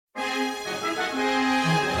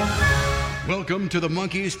Welcome to the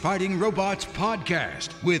Monkeys Fighting Robots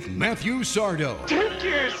podcast with Matthew Sardo. Take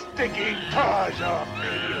your stinking paws off me,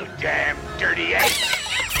 you damn dirty ape!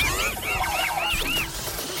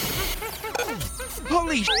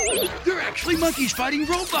 Holy they're actually monkeys fighting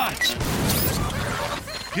robots!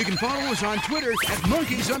 You can follow us on Twitter at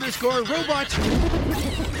monkeys_robots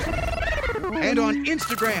and on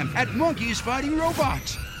Instagram at monkeys fighting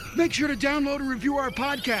robots. Make sure to download and review our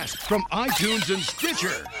podcast from iTunes and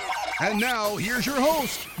Stitcher. And now, here's your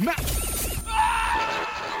host, Matt.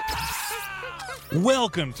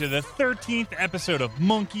 Welcome to the 13th episode of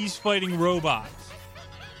Monkeys Fighting Robots.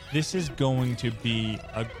 This is going to be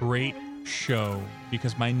a great show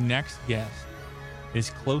because my next guest is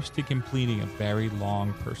close to completing a very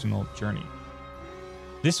long personal journey.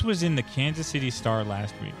 This was in the Kansas City Star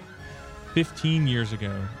last week. 15 years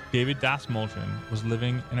ago, David Dastmalchian was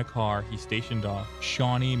living in a car he stationed off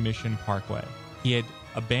Shawnee Mission Parkway. He had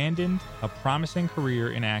abandoned a promising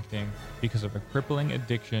career in acting because of a crippling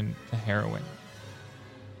addiction to heroin.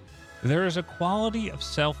 There is a quality of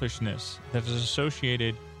selfishness that is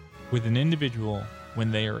associated with an individual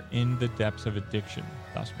when they are in the depths of addiction,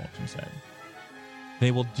 Dastmalchian said.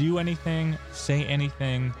 They will do anything, say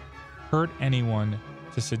anything, hurt anyone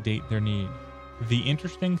to sedate their need. The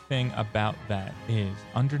interesting thing about that is,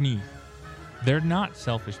 underneath, they're not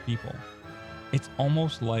selfish people. It's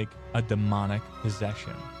almost like a demonic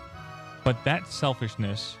possession. But that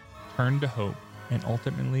selfishness turned to hope and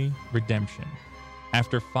ultimately redemption.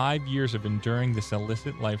 After 5 years of enduring this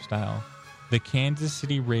illicit lifestyle, the Kansas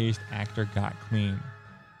City-raised actor got clean.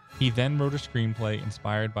 He then wrote a screenplay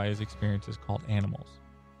inspired by his experiences called Animals.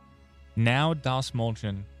 Now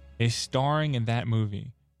Dastmalchian is starring in that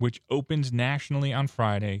movie, which opens nationally on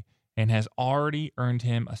Friday and has already earned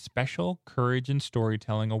him a special Courage in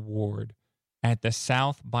Storytelling Award at the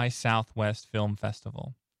South by Southwest Film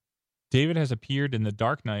Festival. David has appeared in The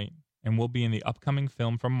Dark Knight and will be in the upcoming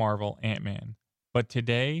film from Marvel, Ant-Man. But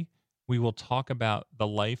today, we will talk about the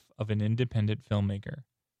life of an independent filmmaker.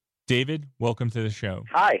 David, welcome to the show.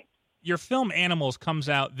 Hi. Your film Animals comes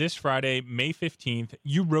out this Friday, May 15th.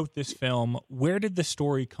 You wrote this film. Where did the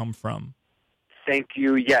story come from? Thank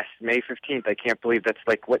you. Yes, May 15th. I can't believe that's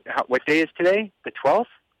like, what day is today? The 12th?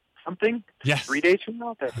 Something? Yes. 3 days from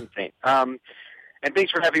now? That's insane. And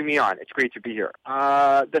thanks for having me on. It's great to be here.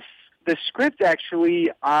 The script,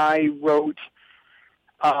 actually, I wrote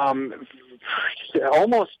almost,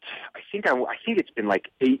 I think it's been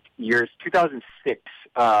like 8 years. 2006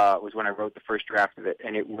 was when I wrote the first draft of it,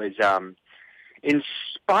 and it was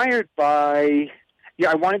inspired by...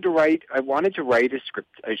 Yeah, I wanted to write a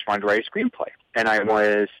script. I just wanted to write a screenplay, and I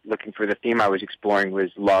was looking for the theme I was exploring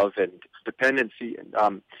was love and dependency. And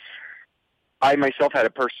I myself had a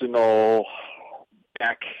personal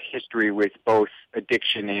back history with both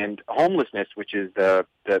addiction and homelessness, which is the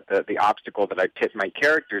obstacle that I pit my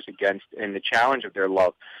characters against and the challenge of their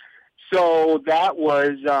love. So that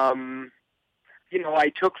was. I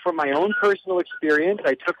took from my own personal experience,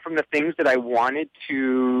 I took from the things that I wanted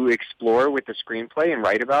to explore with the screenplay and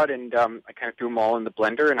write about, and I kind of threw them all in the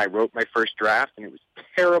blender, and I wrote my first draft, and it was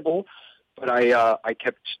terrible, but I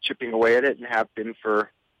kept chipping away at it and had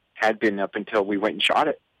been up until we went and shot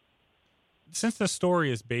it. Since the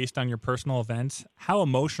story is based on your personal events, how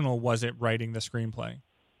emotional was it writing the screenplay?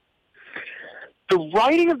 The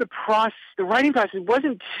writing process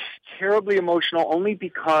wasn't terribly emotional, only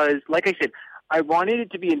because, like I said, I wanted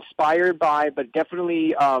it to be inspired by, but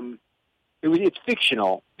definitely, it's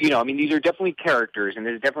fictional. These are definitely characters, and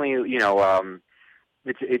there's definitely,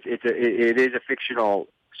 it is a fictional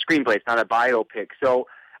screenplay. It's not a biopic. So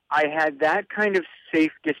I had that kind of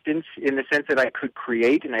safe distance in the sense that I could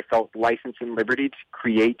create, and I felt license and liberty to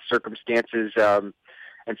create circumstances and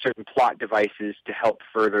certain plot devices to help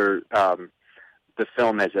further the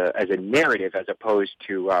film as a narrative, as opposed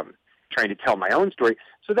to trying to tell my own story.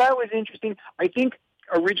 So that was interesting. I think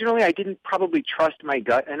originally I didn't probably trust my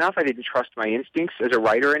gut enough. I didn't trust my instincts as a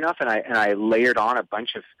writer enough, and I layered on a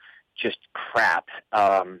bunch of just crap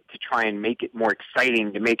to try and make it more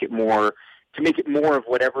exciting, to make it more of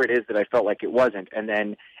whatever it is that I felt like it wasn't. And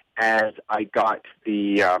then as I got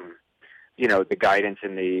the guidance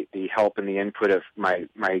and the help and the input of my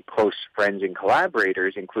close friends and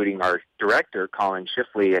collaborators, including our director, Colin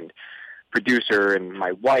Shifley, and producer, and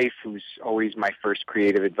my wife, who's always my first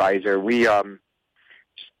creative advisor, we just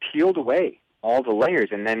peeled away all the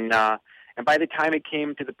layers. And then and by the time it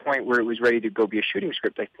came to the point where it was ready to go be a shooting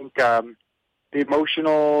script, I think the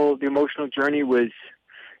emotional journey was,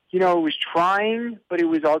 it was trying, but it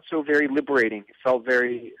was also very liberating. It was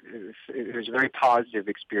a very positive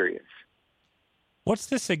experience. What's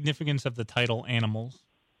the significance of the title Animals?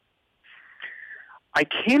 I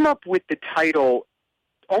came up with the title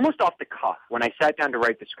almost off the cuff when I sat down to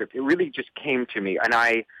write the script. It really just came to me, and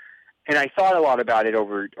I thought a lot about it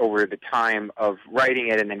over the time of writing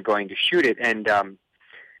it and then going to shoot it. And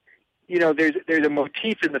there's a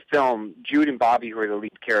motif in the film. Jude and Bobby, who are the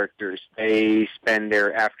lead characters, they spend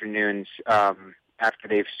their afternoons after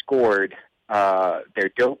they've scored their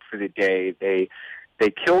dope for the day. They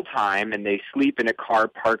kill time and they sleep in a car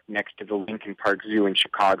parked next to the Lincoln Park Zoo in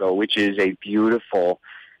Chicago, which is a beautiful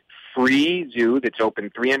free zoo that's open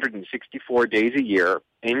 364 days a year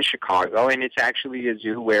in Chicago, and it's actually a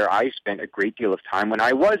zoo where I spent a great deal of time when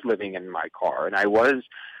I was living in my car, and I was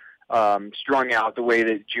strung out the way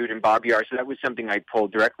that Jude and Bobby are, so that was something I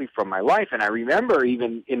pulled directly from my life. And I remember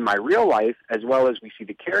even in my real life, as well as we see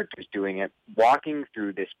the characters doing it, walking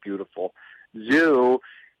through this beautiful zoo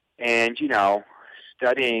and,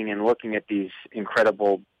 studying and looking at these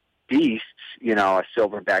incredible beasts,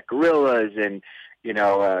 silverback gorillas and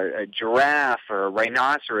a giraffe or a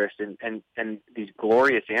rhinoceros and these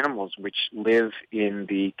glorious animals which live in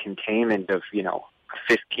the containment of, a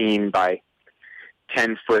 15 by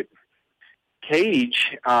 10 foot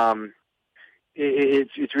cage.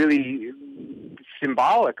 It's really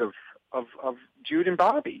symbolic of Jude and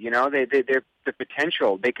Bobby. They're the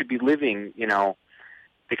potential. They could be living,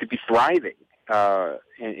 they could be thriving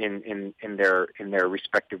in their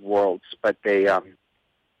respective worlds, but they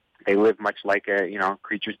live much like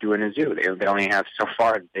creatures do in a zoo. They only have so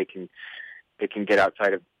far that they can get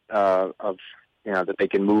outside of that they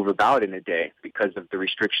can move about in a day because of the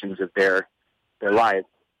restrictions of their lives.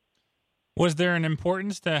 Was there an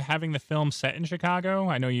importance to having the film set in Chicago?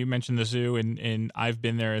 I know you mentioned the zoo, and I've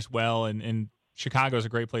been there as well, and Chicago is a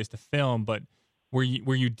great place to film, but were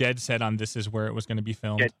you dead set on this is where it was going to be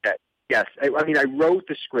filmed? Dead set. Yes. I wrote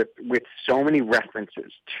the script with so many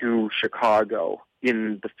references to Chicago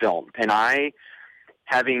in the film, and I,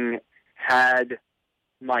 having had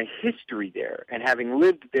my history there and having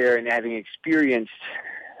lived there and having experienced,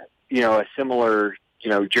 a similar,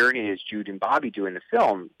 journey as Jude and Bobby do in the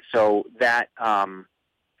film. So that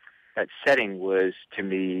setting was, to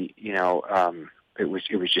me, it was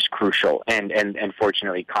just crucial. And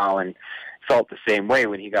fortunately, Colin felt the same way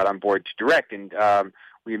when he got on board to direct. And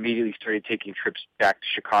we immediately started taking trips back to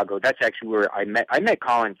Chicago. That's actually where I met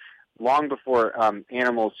Colin long before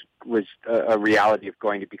Animals was a reality of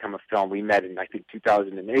going to become a film. We met in, I think,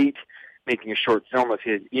 2008, making a short film of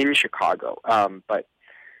his in Chicago. But,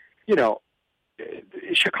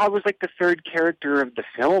 Chicago is like the third character of the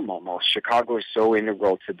film almost. Chicago is so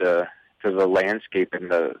integral to the landscape and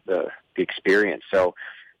the experience. So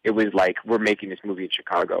it was like, we're making this movie in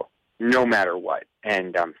Chicago, no matter what.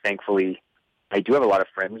 And thankfully, I do have a lot of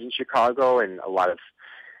friends in Chicago and a lot of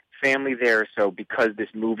family there. So because this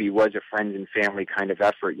movie was a friends and family kind of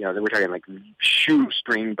effort, we're talking like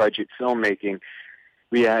shoestring budget filmmaking,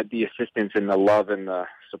 we had the assistance and the love and the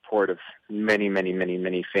support of many, many, many,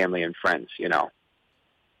 many family and friends,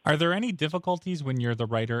 Are there any difficulties when you're the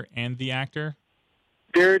writer and the actor?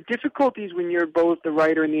 There are difficulties when you're both the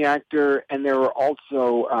writer and the actor, and there are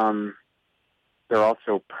also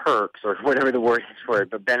perks, or whatever the word is for it,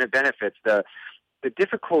 but benefits. The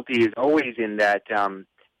difficulty is always in that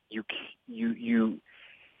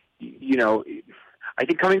I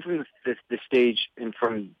think coming from the stage and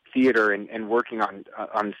from theater and working on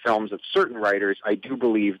films of certain writers, I do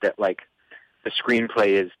believe that like the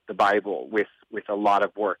screenplay is the Bible with a lot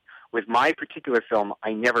of work. With my particular film,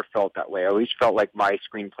 I never felt that way. I always felt like my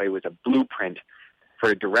screenplay was a blueprint for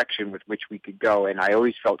a direction with which we could go, and I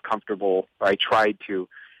always felt comfortable, or I tried to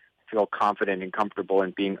feel confident and comfortable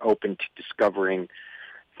in being open to discovering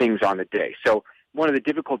things on the day. So one of the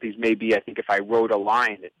difficulties may be, I think, if I wrote a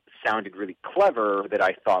line that sounded really clever, that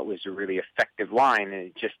I thought was a really effective line, and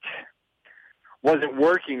it just wasn't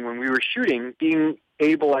working when we were shooting, being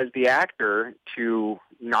able as the actor to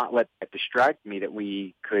not let that distract me, that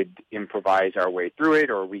we could improvise our way through it,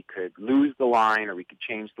 or we could lose the line, or we could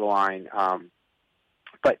change the line.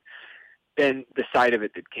 But then the side of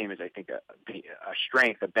it that came as, I think, a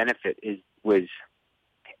strength, a benefit, was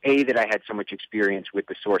A, that I had so much experience with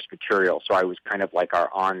the source material, so I was kind of like our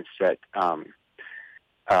on-set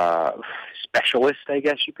specialist, I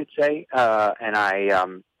guess you could say, and I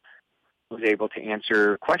was able to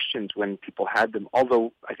answer questions when people had them,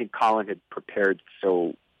 although I think Colin had prepared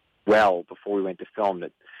so well before we went to film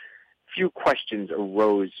that few questions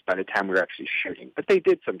arose by the time we were actually shooting. But they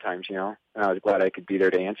did sometimes, and I was glad I could be there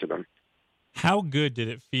to answer them. How good did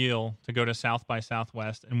it feel to go to South by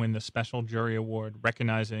Southwest and win the Special Jury Award,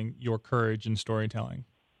 recognizing your courage in storytelling?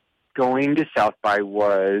 Going to South by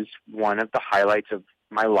was one of the highlights of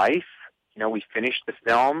my life, we finished the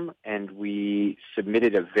film and we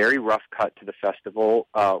submitted a very rough cut to the festival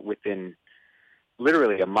within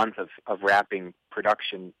literally a month of wrapping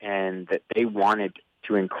production, and that they wanted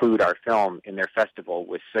to include our film in their festival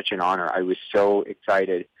was such an honor. I was so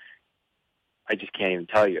excited. I just can't even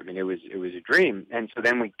tell you. I mean, it was a dream. And so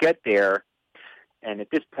then we get there, and at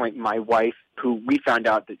this point, my wife, who we found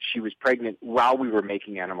out that she was pregnant while we were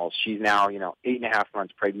making Animals, she's now, 8.5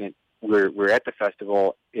 months pregnant. We're at the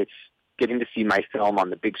festival. It's getting to see my film on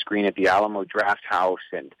the big screen at the Alamo Draft House,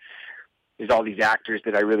 and there's all these actors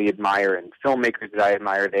that I really admire and filmmakers that I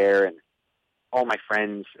admire there, and all my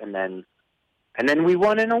friends, and then we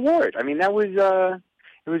won an award. I mean, that was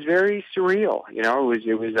it was very surreal. It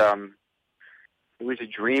was a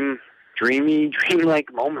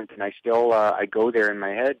dreamlike moment, and I still I go there in my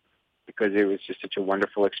head because it was just such a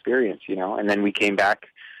wonderful experience, And then we came back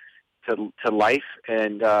to life,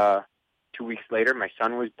 and 2 weeks later, my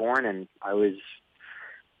son was born, and I was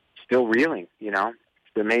still reeling. It's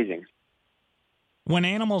amazing. When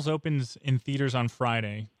Animals opens in theaters on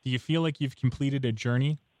Friday, do you feel like you've completed a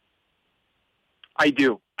journey? I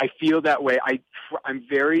do. I feel that way. I'm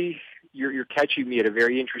very. You're catching me at a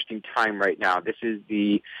very interesting time right now. This is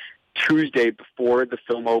the Tuesday before the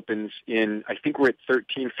film opens in, I think we're at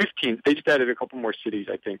 13, 15. They just added a couple more cities,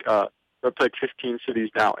 I think. We're up to like 15 cities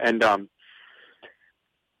now. And I'm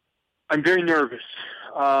very nervous.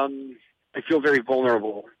 I feel very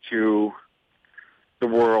vulnerable to the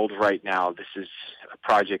world right now. This is a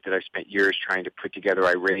project that I spent years trying to put together.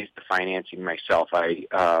 I raised the financing myself. I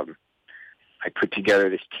put together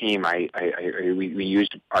this team. We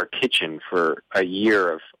used our kitchen for a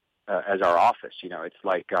year as our office. It's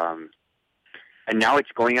like, and now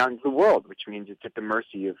it's going out into the world, which means it's at the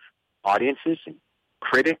mercy of audiences and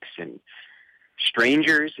critics and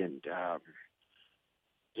strangers, and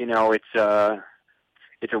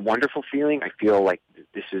it's a wonderful feeling. I feel like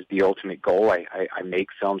this is the ultimate goal. I make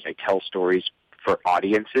films. I tell stories for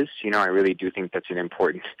audiences. I really do think that's an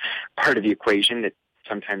important part of the equation that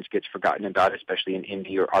sometimes gets forgotten about, especially in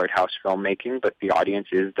indie or art house filmmaking. But the audience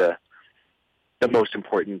is the most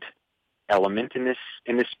important element in this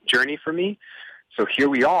journey for me. So here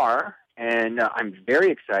we are, and I'm very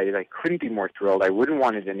excited. I couldn't be more thrilled. I wouldn't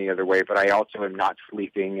want it any other way, but I also am not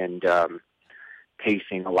sleeping and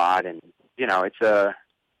pacing a lot, and it's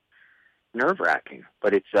nerve-wracking.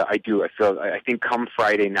 But I think come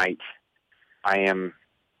Friday night, I am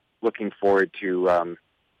looking forward to. I'm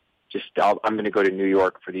going to go to New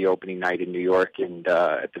York for the opening night in New York and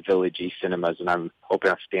at the Village East Cinemas, and I'm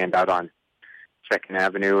hoping I'll stand out on 2nd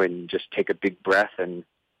Avenue and just take a big breath and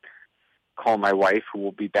call my wife, who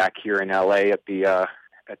will be back here in LA at the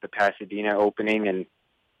Pasadena opening,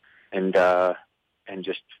 and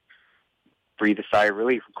just breathe a sigh of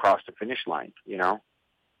relief across the finish line.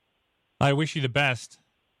 I wish you the best.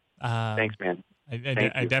 Thanks, man.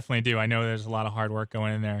 I definitely do. I know there's a lot of hard work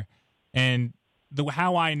going in there, and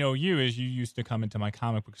how I know you is you used to come into my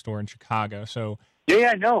comic book store in Chicago. So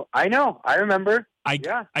I know. I remember. I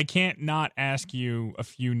can't not ask you a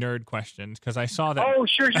few nerd questions because I saw that. Oh,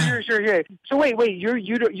 sure. Yeah. So wait.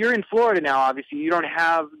 You're in Florida now. Obviously, you don't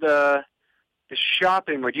have the shop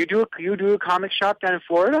anymore. Do you do a comic shop down in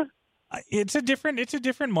Florida? It's a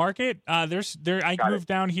different market. I moved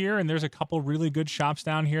down here, and there's a couple really good shops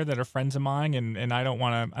down here that are friends of mine, and I don't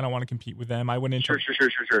want to compete with them. I went into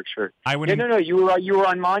sure. I went. No. You were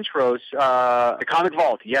on Montrose, the Comic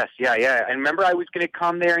Vault. Yes, yeah. And remember, I was going to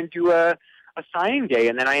come there and do a signing day,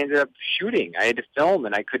 and then I ended up shooting. I had to film,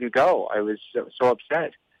 and I couldn't go. I was so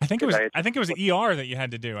upset. I think it was the ER that you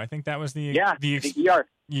had to do. I think that was the ER.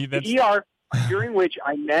 The ER, during which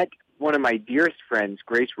I met one of my dearest friends,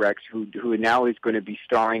 Grace Rex, who now is going to be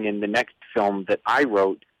starring in the next film that I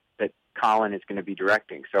wrote that Colin is going to be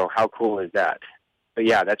directing. So how cool is that? But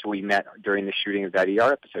yeah, that's where we met during the shooting of that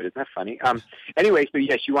ER episode. Isn't that funny? Anyways, but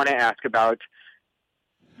yes, you want to ask about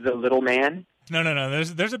the little man? No.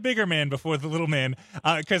 There's a bigger man before the little man.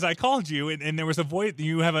 Because I called you, and there was a voice.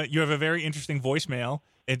 You have a very interesting voicemail.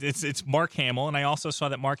 It's Mark Hamill, and I also saw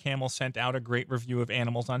that Mark Hamill sent out a great review of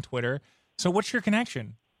Animals on Twitter. So what's your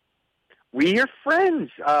connection? We are friends.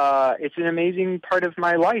 It's an amazing part of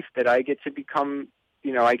my life that I get to become,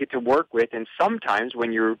 I get to work with. And sometimes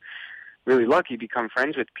when you're really lucky, become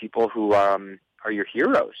friends with people who are your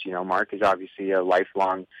heroes. Mark is obviously a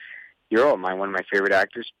lifelong hero of mine, one of my favorite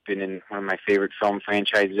actors, been in one of my favorite film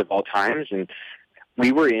franchises of all times. And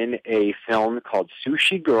we were in a film called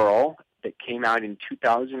Sushi Girl that came out in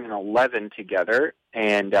 2011 together.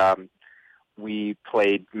 And we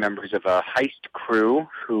played members of a heist crew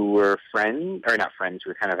who were not friends, we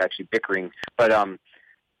were kind of actually bickering. But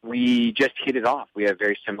we just hit it off. We have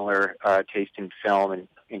very similar taste in film and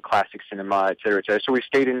in classic cinema, et cetera, et cetera. So we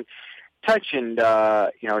stayed in touch, and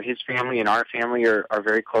his family and our family are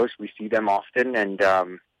very close. We see them often, and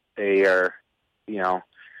they are,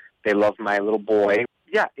 they love my little boy.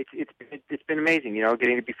 Yeah, it's been amazing,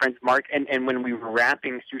 getting to be friends with Mark. And when we were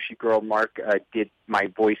wrapping Sushi Girl, Mark did my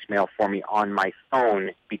voicemail for me on my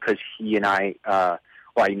phone because he and I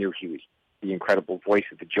knew he was the incredible voice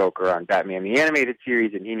of the Joker on Batman the Animated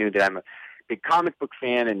Series, and he knew that I'm a big comic book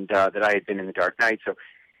fan and that I had been in The Dark Knight. So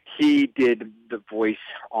he did the voice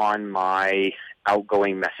on my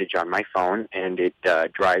outgoing message on my phone, and it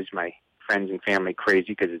drives my friends and family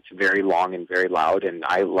crazy because it's very long and very loud, and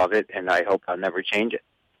I love it, and I hope I'll never change it.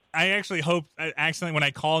 I actually hoped, accidentally, when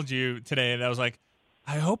I called you today, that I was like,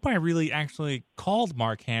 I hope I really actually called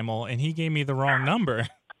Mark Hamill, and he gave me the wrong number.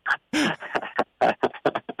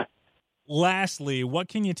 Lastly, what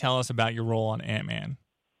can you tell us about your role on Ant-Man?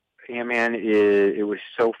 Ant-Man, it was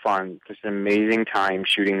so fun. Just an amazing time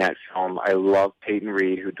shooting that film. I love Peyton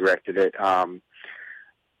Reed, who directed it.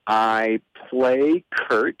 I play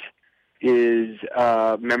Kurt, is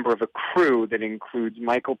a member of a crew that includes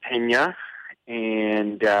Michael Pena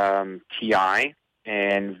and T.I.,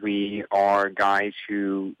 and we are guys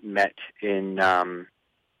who met in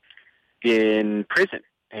prison,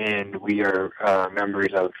 and we are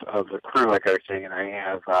members of the crew, like I was saying, and I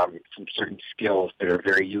have some certain skills that are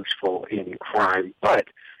very useful in crime, but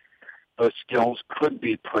those skills could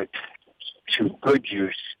be put to good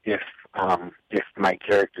use if my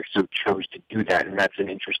character so chose to do that, and that's an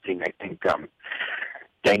interesting, I think,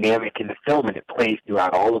 dynamic in the film, and it plays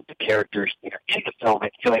throughout all of the characters that are in the film.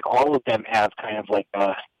 I feel like all of them have kind of like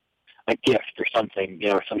a gift or something,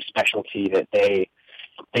 some specialty that they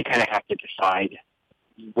kind of have to decide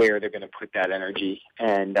where they're going to put that energy.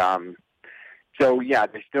 And so, yeah,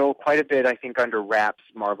 there's still quite a bit, I think, under wraps.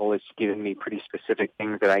 Marvel has given me pretty specific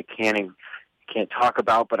things that I can't talk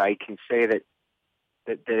about, but I can say that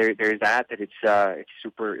there's that it's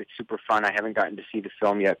super fun. I haven't gotten to see the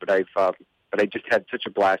film yet, but I just had such a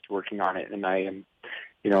blast working on it, and I am,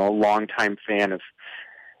 a longtime fan of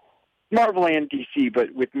Marvel and DC.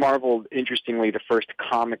 But with Marvel, interestingly, the first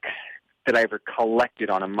comic that I ever collected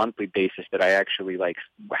on a monthly basis that I actually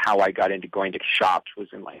how I got into going to shops was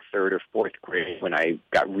in my third or fourth grade when I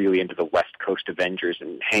got really into the West Coast Avengers,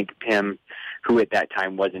 and Hank Pym, who at that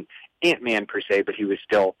time wasn't Ant-Man per se, but he was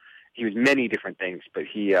many different things, but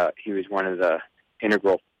he was one of the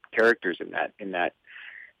integral characters in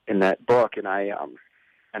that book, and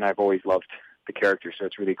I've always loved the character, so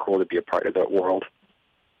it's really cool to be a part of that world.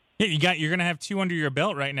 Yeah, you're gonna have two under your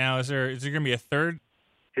belt right now. Is there gonna be a third?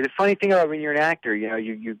 The funny thing about when you're an actor,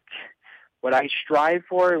 you what I strive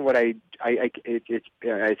for, and what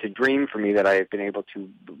it's a dream for me that I have been able to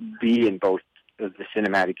be in both of the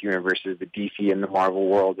cinematic universes, the DC and the Marvel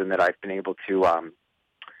world, and that I've been able to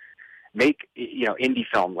make indie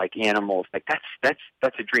film like Animals. Like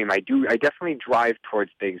that's a dream. I definitely drive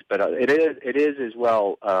towards things, but it is as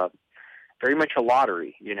well very much a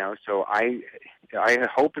lottery. So I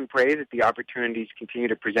hope and pray that the opportunities continue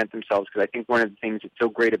to present themselves, because I think one of the things that's so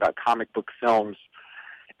great about comic book films,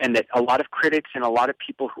 and that a lot of critics and a lot of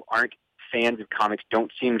people who aren't fans of comics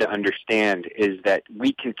don't seem to understand, is that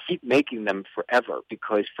we can keep making them forever.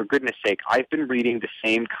 Because, for goodness sake, I've been reading the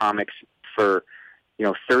same comics for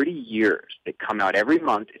 30 years. They come out every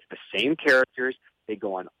month. It's the same characters. They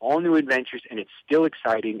go on all new adventures, and it's still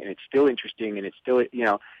exciting, and it's still interesting, and it's still,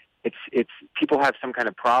 it's people have some kind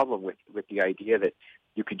of problem with the idea that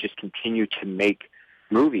you could just continue to make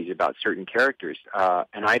movies about certain characters,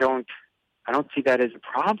 and I don't see that as a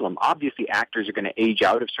problem. Obviously, actors are going to age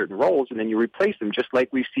out of certain roles, and then you replace them, just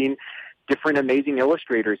like we've seen different amazing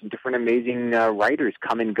illustrators and different amazing writers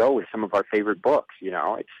come and go with some of our favorite books.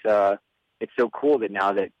 It's so cool that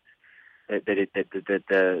now that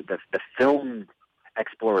the film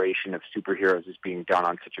exploration of superheroes is being done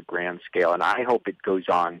on such a grand scale, and I hope it goes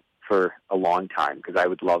on for a long time, because I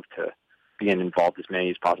would love to be involved as many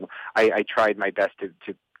as possible. I tried my best to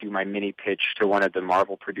do my mini pitch to one of the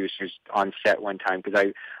Marvel producers on set one time,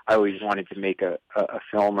 because I always wanted to make a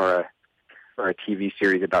film or a TV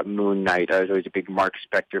series about Moon Knight. I was always a big Mark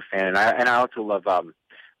Spector fan, and I also love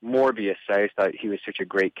Morbius. I just thought he was such a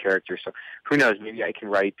great character. So who knows? Maybe I can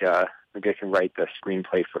write the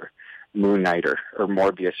screenplay for Moon Knight or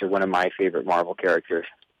Morbius, or one of my favorite Marvel characters.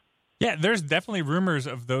 Yeah, there's definitely rumors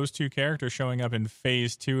of those two characters showing up in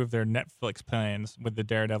phase 2 of their Netflix plans, with the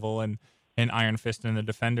Daredevil and Iron Fist and the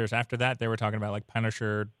Defenders. After that, they were talking about like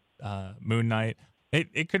Punisher, Moon Knight.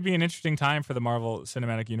 It could be an interesting time for the Marvel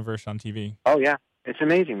Cinematic Universe on TV. Oh yeah, It's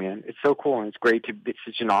amazing, man. It's so cool, and it's great it's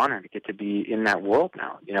such an honor to get to be in that world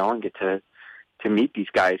now, and get to meet these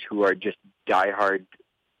guys who are just diehard.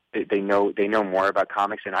 They know more about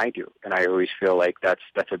comics than I do, and I always feel like that's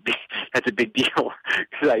a big deal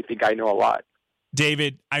because I think I know a lot.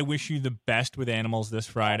 David, I wish you the best with animals this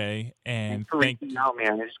Friday, and thanks for reaching out,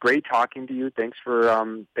 man. It's great talking to you. Thanks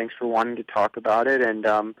for wanting to talk about it, and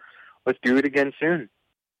let's do it again soon.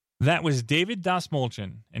 That was David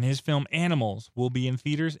Dastmalchian, and his film Animals will be in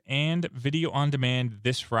theaters and video on demand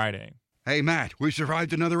this Friday. Hey, Matt, we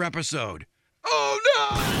survived another episode. Oh,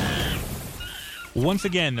 no! Once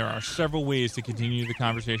again, there are several ways to continue the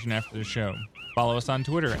conversation after the show. Follow us on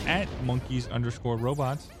Twitter at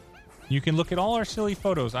monkeys_robots. You can look at all our silly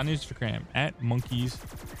photos on Instagram at Monkeys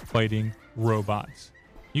Fighting Robots.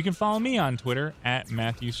 You can follow me on Twitter at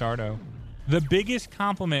Matthew Sardo. The biggest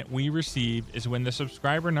compliment we receive is when the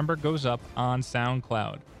subscriber number goes up on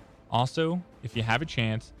SoundCloud. Also, if you have a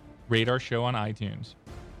chance, rate our show on iTunes.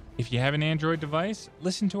 If you have an Android device,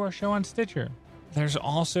 listen to our show on Stitcher. There's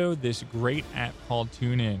also this great app called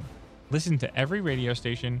TuneIn. Listen to every radio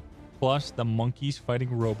station, plus the Monkeys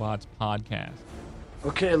Fighting Robots podcast.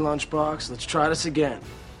 Okay, Lunchbox, let's try this again.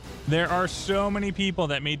 There are so many people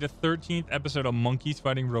that made the 13th episode of Monkeys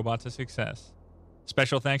Fighting Robots a success.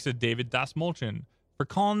 Special thanks to David Dastmalchian for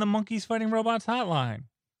calling the Monkeys Fighting Robots hotline.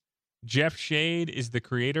 Jeff Shade is the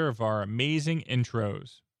creator of our amazing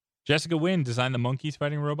intros. Jessica Wynn designed the Monkeys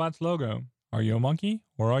Fighting Robots logo. Are you a monkey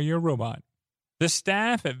or are you a robot? The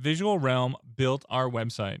staff at Visual Realm built our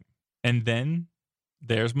website. And then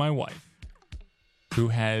there's my wife, who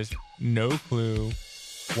has no clue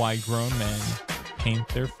why grown men paint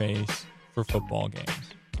their face for football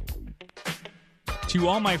games. To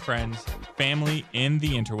all my friends, family, and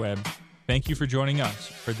the interweb, thank you for joining us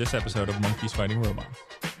for this episode of Monkeys Fighting Robots.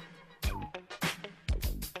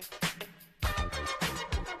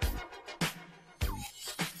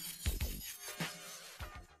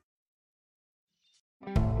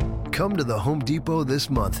 Come to the Home Depot this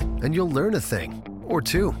month and you'll learn a thing or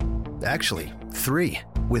two. Actually, 3,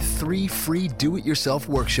 with 3 free do-it-yourself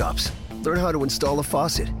workshops. Learn how to install a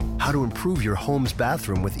faucet, how to improve your home's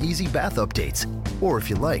bathroom with easy bath updates, or if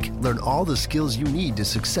you like, learn all the skills you need to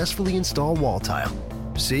successfully install wall tile.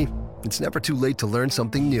 See, it's never too late to learn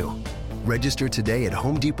something new. Register today at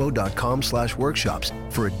homedepot.com/workshops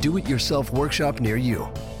for a do-it-yourself workshop near you.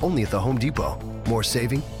 Only at the Home Depot. More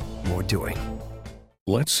saving, more doing.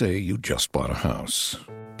 Let's say you just bought a house.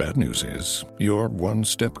 Bad news is, you're one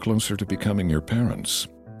step closer to becoming your parents.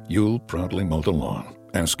 You'll proudly mow the lawn.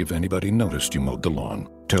 Ask if anybody noticed you mowed the lawn.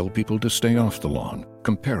 Tell people to stay off the lawn.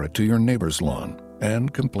 Compare it to your neighbor's lawn.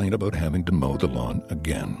 And complain about having to mow the lawn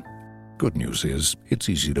again. Good news is, it's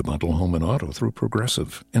easy to bundle home and auto through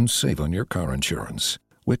Progressive and save on your car insurance,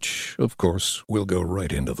 which, of course, will go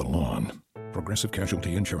right into the lawn. Progressive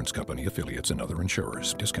Casualty Insurance Company, affiliates, and other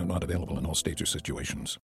insurers. Discount not available in all states or situations.